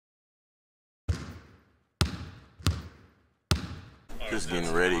Just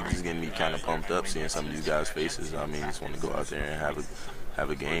getting ready, just getting me kind of pumped up, seeing some of these guys' faces. I mean, just want to go out there and have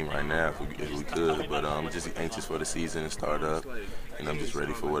a game right now if we could. But I'm just anxious for the season to start up, and I'm just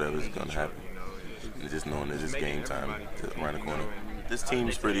ready for whatever's gonna happen. And just knowing that it's game time around the corner. This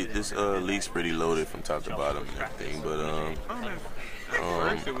league's pretty loaded from top to bottom and everything. But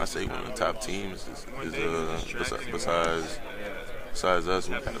I say one of the top teams is besides us,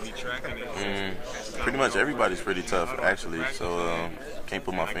 pretty much everybody's pretty tough, actually. So can't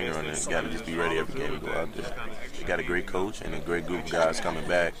put my finger on it. Got to just be ready every game to go out there. They got a great coach and a great group of guys coming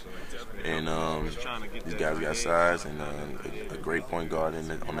back. And these guys got size and a great point guard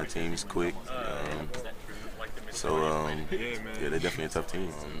on the team. He's quick. Yeah, they're definitely a tough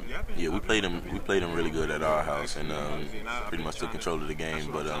team. Yeah, we played them really good at our house, and pretty much took control of the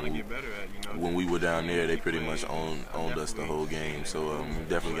game. But when we were down there, they pretty much owned us the whole game. So we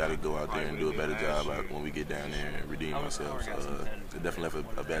definitely got to go out there and do a better job when we get down there and redeem ourselves. It definitely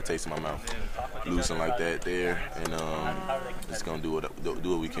left a bad taste in my mouth, losing like that there, and just gonna do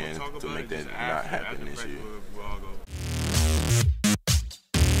what we can to make that not happen this year.